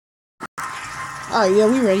Alright, yeah,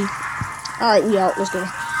 we ready. Alright, we out. Let's go.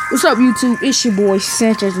 What's up, YouTube? It's your boy,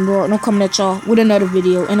 Sanchez, and I'm coming at y'all with another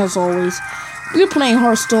video. And as always, we're playing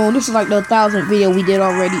Heartstone. This is like the 1000th video we did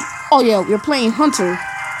already. Oh, yeah, we're playing Hunter.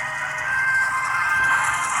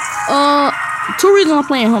 Two reasons I'm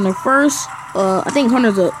playing Hunter. First, I think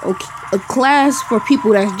Hunter's a class for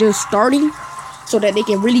people that's just starting, so that they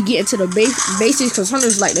can really get into the basics, because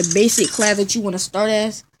Hunter's like the basic class that you want to start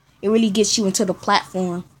as. It really gets you into the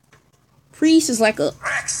platform. Priest is like a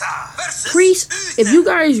priest. If you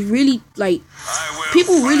guys really like,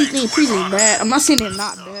 people really think Priest is bad. I'm not saying they're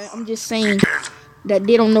not bad. I'm just saying that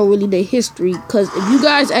they don't know really the history. Because if you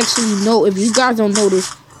guys actually know, if you guys don't know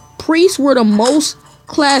this, priests were the most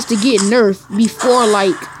class to get nerfed before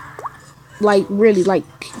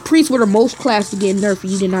priests were the most class to get nerfed.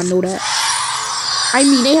 You did not know that. I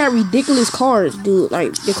mean, they had ridiculous cards, dude.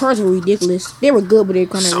 Like, the cards were ridiculous. They were good, but they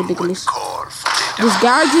were kind of ridiculous. This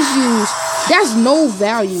guy just used... That's no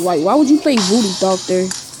value. Like, why would you play Voodoo Doctor?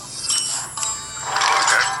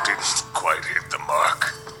 That didn't quite hit the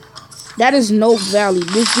mark. That is no value.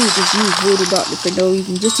 This dude just used Voodoo Doctor for no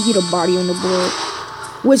reason, just to get a body on the board.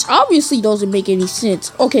 Which obviously doesn't make any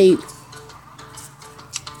sense. Okay.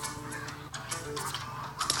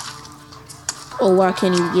 Oh, I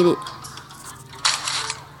can't even get it.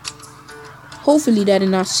 Hopefully that did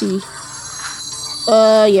not see.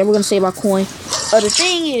 Yeah, we're gonna save our coin. The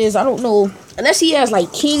thing is, I don't know, unless he has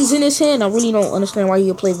like kings in his hand, I really don't understand why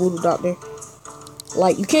you play Voodoo Doctor.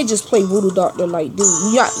 Like, you can't just play Voodoo Doctor, like, dude,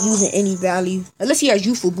 you're not using any value. Unless he has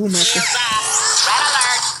Youthful Brewmaster.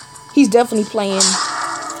 He's definitely playing.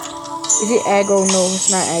 Is it aggro? No,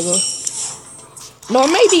 it's not aggro. No,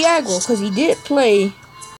 it may be aggro, because he did play.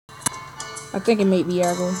 I think it may be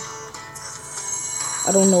aggro.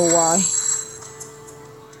 I don't know why.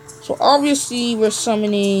 So obviously we're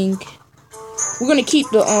summoning. We're gonna keep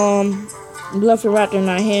the Bluffy Raptor in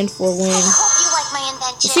our hand for a win.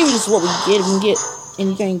 Let's see what we get. If we can get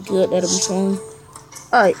anything good, that'll be fun.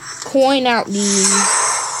 Alright, coin out the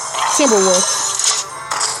Timberwolf.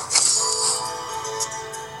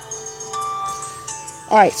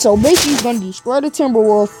 Alright, so basically he's gonna destroy the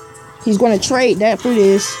Timberwolf. He's gonna trade that for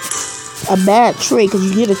this. A bad trade, because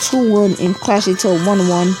you get a 2-1 and clash it to a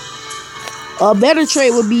 1-1. A better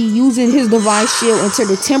trade would be using his Divine Shield into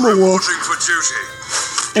the Timberwolf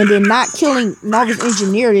and then not killing Novice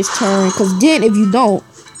Engineer this turn, because then if you don't,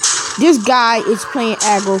 this guy is playing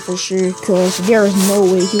aggro for sure, because there is no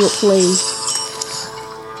way he would play.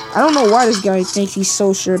 I don't know why this guy thinks he's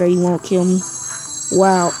so sure that he won't kill me.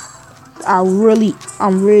 Wow. I'm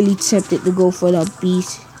really tempted to go for the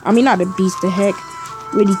beast. I mean, not the beast, the heck.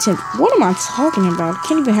 Really tempted. What am I talking about? I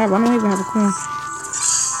don't even have a coin.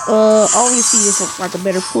 Obviously this looks like a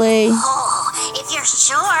better play. Oh, if you're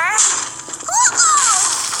sure.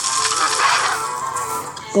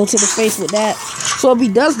 Go to the face with that. So if he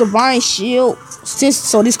does Divine Shield,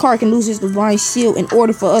 so this card can lose his Divine Shield in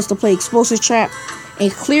order for us to play Explosive Trap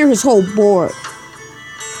and clear his whole board.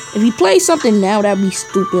 If he plays something now, that'd be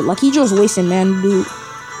stupid. Like, he just wasting mana, dude.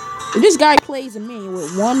 If this guy plays a minion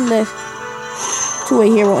with 1 left to a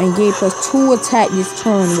hero and gain +2 attack this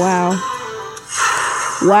turn, wow.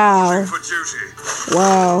 Wow.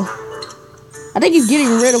 Wow. I think he's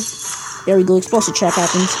getting rid of... There we go. Explosive Trap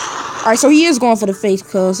happens. Alright, so he is going for the face,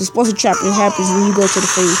 because Explosive Trap happens when you go to the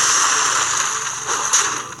face.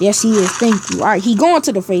 Yes, he is. Thank you. Alright, he going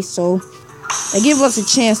to the face, so that gives us a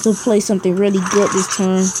chance to play something really good this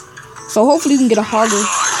turn. So hopefully we can get a harder.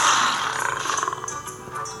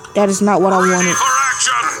 That is not what I wanted.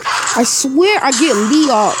 I swear I get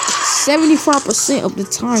Leok 75% of the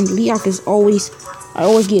time. Leok is always... I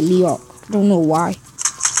always get Leok. I don't know why.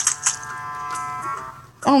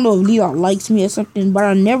 I don't know if Leok likes me or something,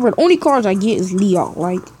 but the only cards I get is Leok.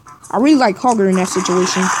 Like, I really like Hogger in that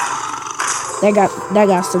situation. That got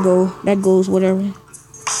to go. That goes, whatever.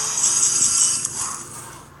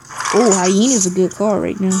 Oh, Hyena's a good card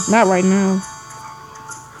right now. Not right now.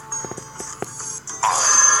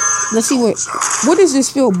 Let's see what does this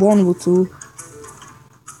feel vulnerable to?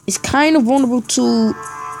 It's kind of vulnerable to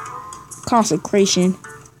Consecration.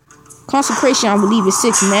 Consecration, I believe, is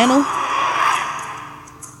 6 mana,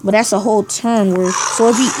 but that's a whole turn worth. So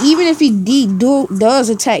if even if he does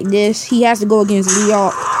attack this, he has to go against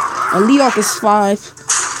Leok, and Leok is 5.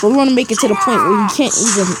 So we want to make it to the point where he can't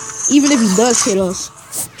even if he does hit us,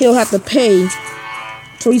 he'll have to pay.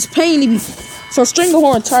 So he's paying to be. So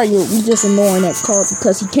Stranglehold Tiger, we just ignoring that card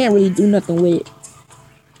because he can't really do nothing with it.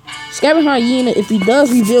 Scavenge Hyena, if he does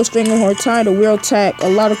reveal Stranglehold Tiger, will attack a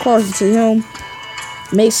lot of cards into him.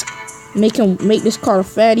 Make this card a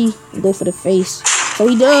fatty and go for the face. So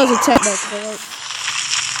he does attack that card.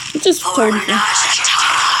 which is totally fine.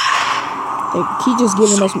 Like, he just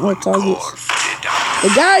giving us more targets. The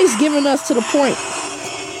guy's giving us to the point.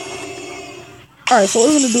 Alright, so what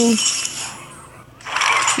we're gonna do.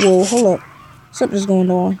 Whoa, hold up. Something's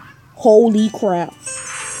going on. Holy crap.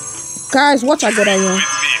 Guys, watch how good I am.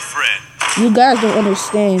 You guys don't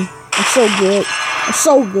understand. I'm so good. I'm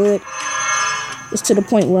so good. It's to the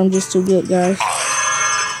point where I'm just too good, guys.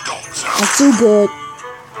 I'm too good.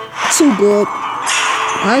 Too good.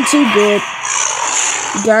 I'm too good.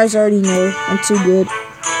 You guys already know I'm too good.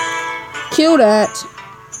 Kill that.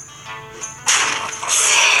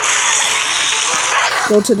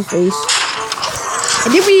 Go to the face.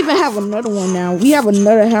 And then we even have another one now. We have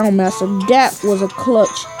another Houndmaster. That was a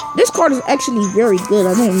clutch. This card is actually very good.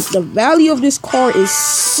 I mean, the value of this card is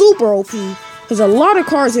super OP. Because a lot of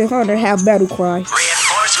cards in Hunter have Battle Cry.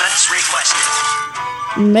 Reinforcements requested.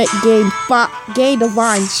 Met game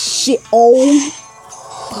divine shit. Oh.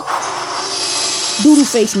 Doodle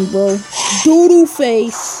face me, bro. Doodle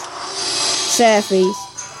face. Sad face.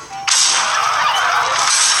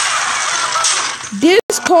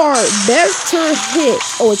 This card better hit.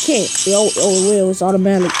 Oh, it can't. Oh, it will. It's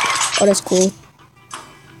automatic. Oh, that's cool.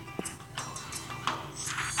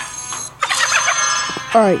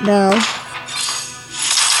 Alright, now.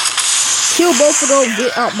 Kill both of those.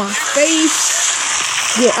 Get out my face.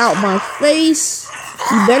 Get out my face.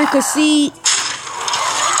 You better concede.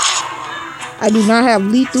 I do not have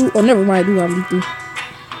lethal. Oh, never mind. I do have lethal.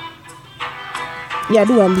 Yeah, I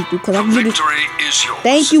do have lethal. Because I can get it.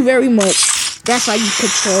 Thank you very much. That's how you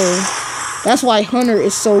control. That's why Hunter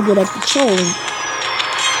is so good at controlling.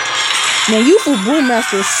 Now, Youthful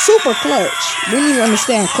Brewmaster is super clutch. You don't even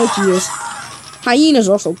understand how clutch he is. Hyena's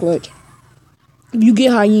also clutch. If you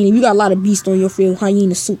get Hyena, you got a lot of beasts on your field.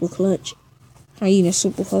 Hyena's super clutch. Hyena's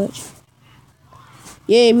super clutch.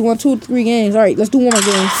 Yeah, we won 2 or 3 games. Alright, let's do one more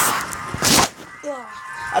game.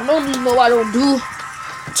 I normally know I don't do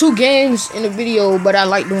 2 games in a video, but I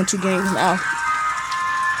like doing 2 games now.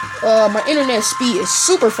 My internet speed is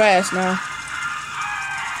super fast now.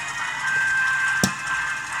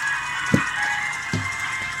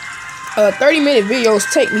 Uh, 30-minute videos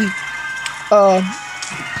take me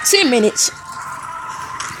 10 minutes.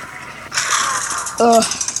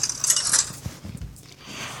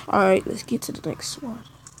 Alright, let's get to the next one.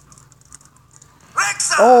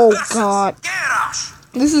 Oh god.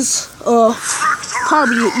 This is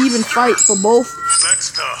probably an even fight for both.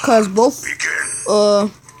 Cause both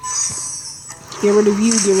get rid of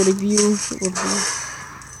you, get rid of you, get rid of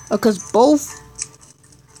you. Cause both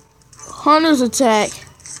Hunter's attack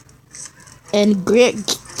and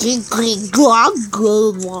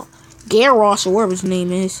Garrosh, or whatever his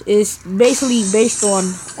name is basically based on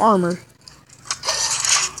armor.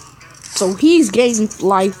 So he's gaining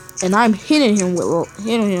life, and I'm hitting him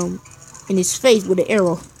in his face with an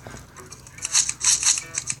arrow.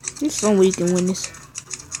 There's some way you can win this.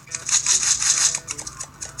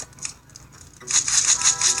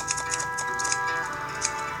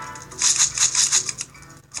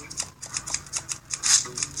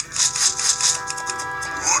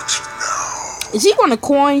 Is he gonna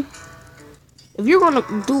coin? If you're gonna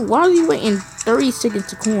do, why are you waiting 30 seconds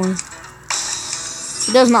to coin?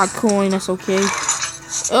 He does not coin, that's okay.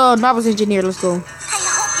 Novice Engineer, let's go. I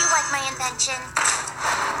hope you like my invention.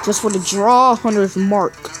 Just for the draw, Hunter's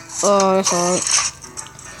Mark. That's alright.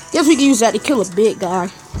 Guess we can use that to kill a big guy.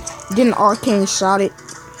 Then an Arcane shot it.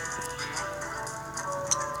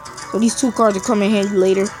 So these 2 cards will come in handy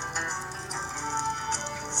later.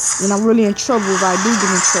 And I'm really in trouble if I do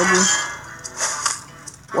get in trouble.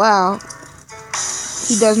 Wow.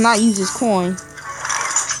 He does not use his coin.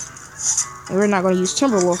 And we're not going to use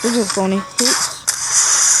Timberwolf. We're just going to hit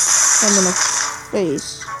him in the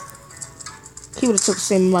face. He would have took the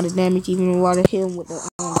same amount of damage even while I hit him with the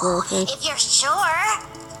girl face. If you're sure.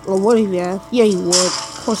 Well, what if he have? Yeah, he would.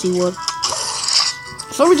 Of course he would.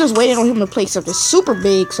 So we're just waiting on him to play something super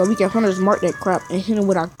big so we can Hunter's Mark that crap and hit him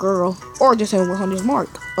with our girl. Or just hit him with Hunter's Mark.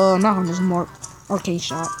 Not Hunter's Mark. Arcane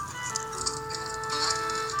shot.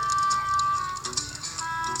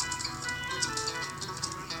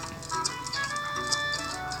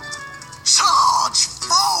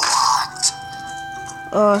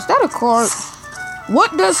 Is that a card?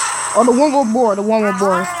 What does... Oh, the 1/1 board. The 1/1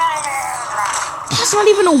 board. That's not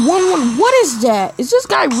even a 1/1. What is that? Is this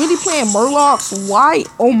guy really playing Murlocs? Why?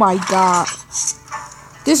 Oh my god.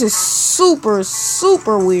 This is super,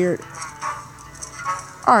 super weird.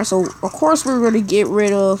 Alright, so of course we're going to get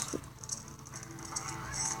rid of...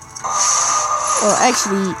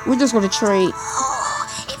 actually, we're just going to trade. Oh,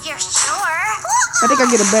 if you're sure. I think I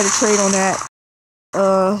get a better trade on that.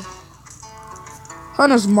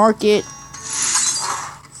 Hunter's Market.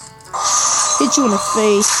 Hit you in the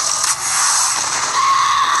face.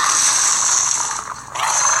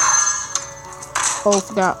 Oh,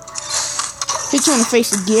 forgot. Hit you in the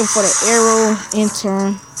face again for the arrow and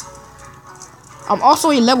turn. I'm also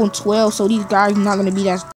a level 12, so these guys are not going to be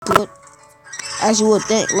as good as you would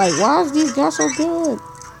think. Like, why is these guys so good?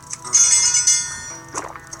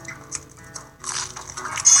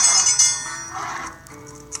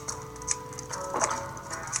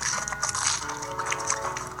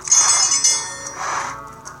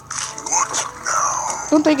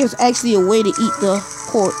 I don't think it's actually a way to eat the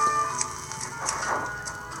pork.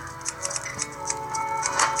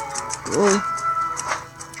 Whoa.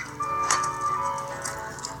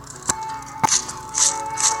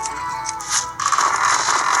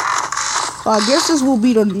 So I guess this will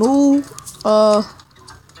be the new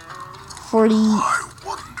for the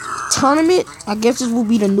tournament. I guess this will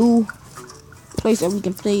be the new place that we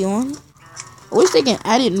can play on. I wish they can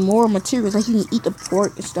add in more materials, like you can eat the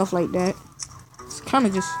pork and stuff like that. It's kind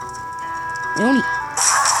of just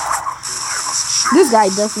this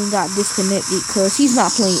guy definitely got disconnected because he's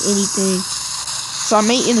not playing anything. So I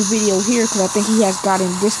may end the video here because I think he has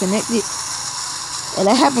gotten disconnected, and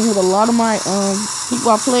that happens with a lot of my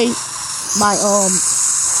people I play. My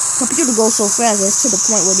computer goes so fast that's to the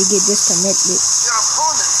point where they get disconnected. Your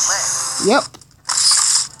opponent left. Yep.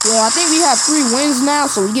 Well, I think we have 3 wins now,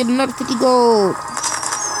 so we get another 50 gold.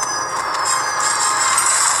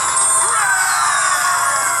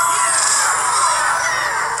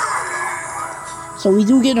 So we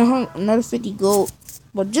do get another 50 gold.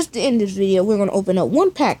 But just to end this video, we're going to open up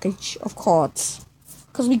 1 package of cards.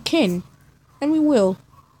 Because we can. And we will.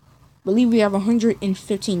 Believe we have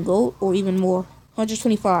 115 gold or even more.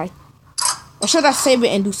 125. Or should I save it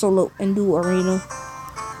and do solo and do arena?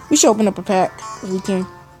 We should open up a pack if we can.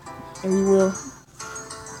 And we will.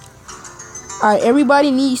 Alright,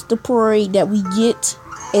 everybody needs to pray that we get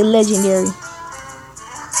a legendary.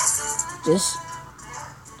 Just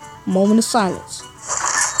moment of silence.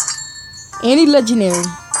 Any legendary.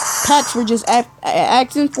 Packs, we're just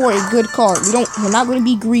asking for a good card. We're not going to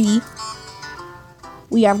be greedy.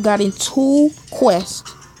 We have gotten 2 quests.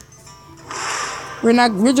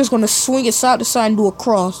 We're just gonna swing it side to side and do a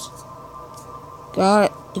cross.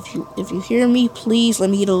 God, if you hear me, please let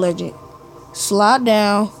me get a legend. Slide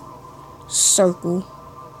down, circle,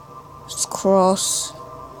 cross,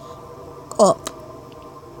 up,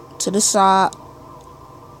 to the side,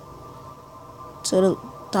 to the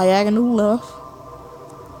diagonal left,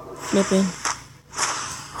 flipping.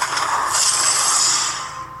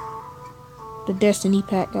 The Destiny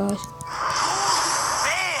pack, guys.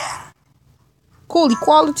 Cool,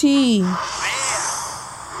 equality.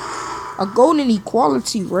 A golden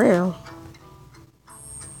equality rare.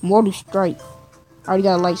 Mortal Strike. Already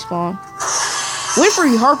got a light spawn.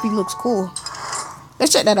 Winfrey Harpy looks cool.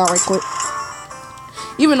 Let's check that out right quick.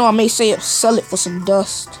 Even though I may sell it for some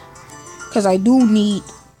dust. Because I do need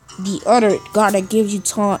the other guy that gives you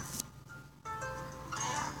taunt.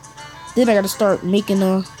 Then I gotta start making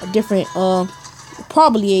a different,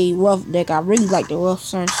 probably a rough deck. I really like the rough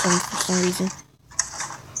for some reason.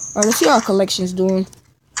 Alright, let's see how our collection's doing.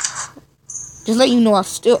 Just let you know, I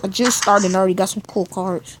just started and already got some cool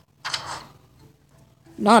cards.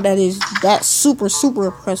 Not that's super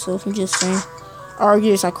impressive. I'm just saying.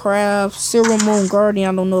 Argus, I craft. Silver Moon Guardian,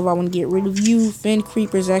 I don't know if I want to get rid of you. Fin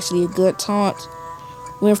Creeper is actually a good taunt.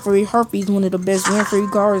 Winfrey Harpy is one of the best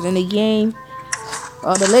Winfrey guards in the game.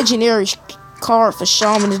 The legendary card for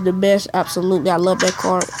Shaman is the best. Absolutely, I love that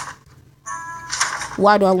card.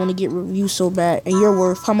 Why do I want to get review so bad? And you're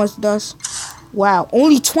worth how much dust? Wow,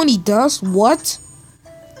 only 20 dust? What?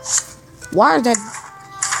 Why is that?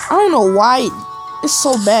 I don't know why it's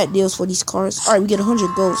so bad deals for these cards. Alright, we get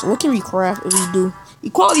 100 gold. So what can we craft if we do?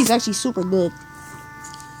 Equality is actually super good.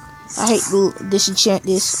 I hate to disenchant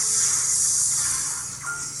this.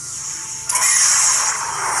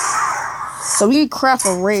 So we can craft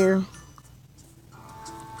a rare.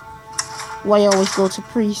 Why you always go to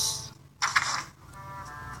priest?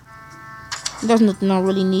 There's nothing I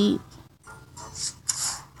really need.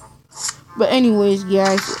 But anyways,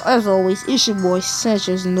 guys, as always, it's your boy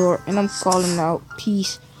Sanchez Nor, and I'm calling out.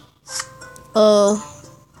 Peace. I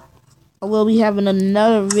will be having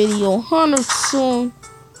another video 100 soon.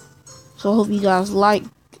 So I hope you guys like.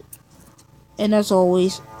 And as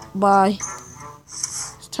always, bye.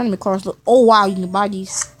 Tournament cards look. Oh wow, you can buy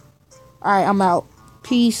these. Alright, I'm out.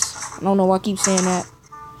 Peace. I don't know why I keep saying that.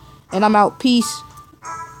 And I'm out. Peace.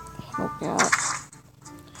 Oh god.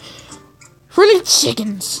 Really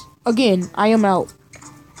chickens. Again, I am out.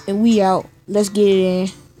 And we out. Let's get it in.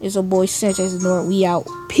 It's a boy Sanchez North. We out.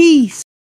 Peace.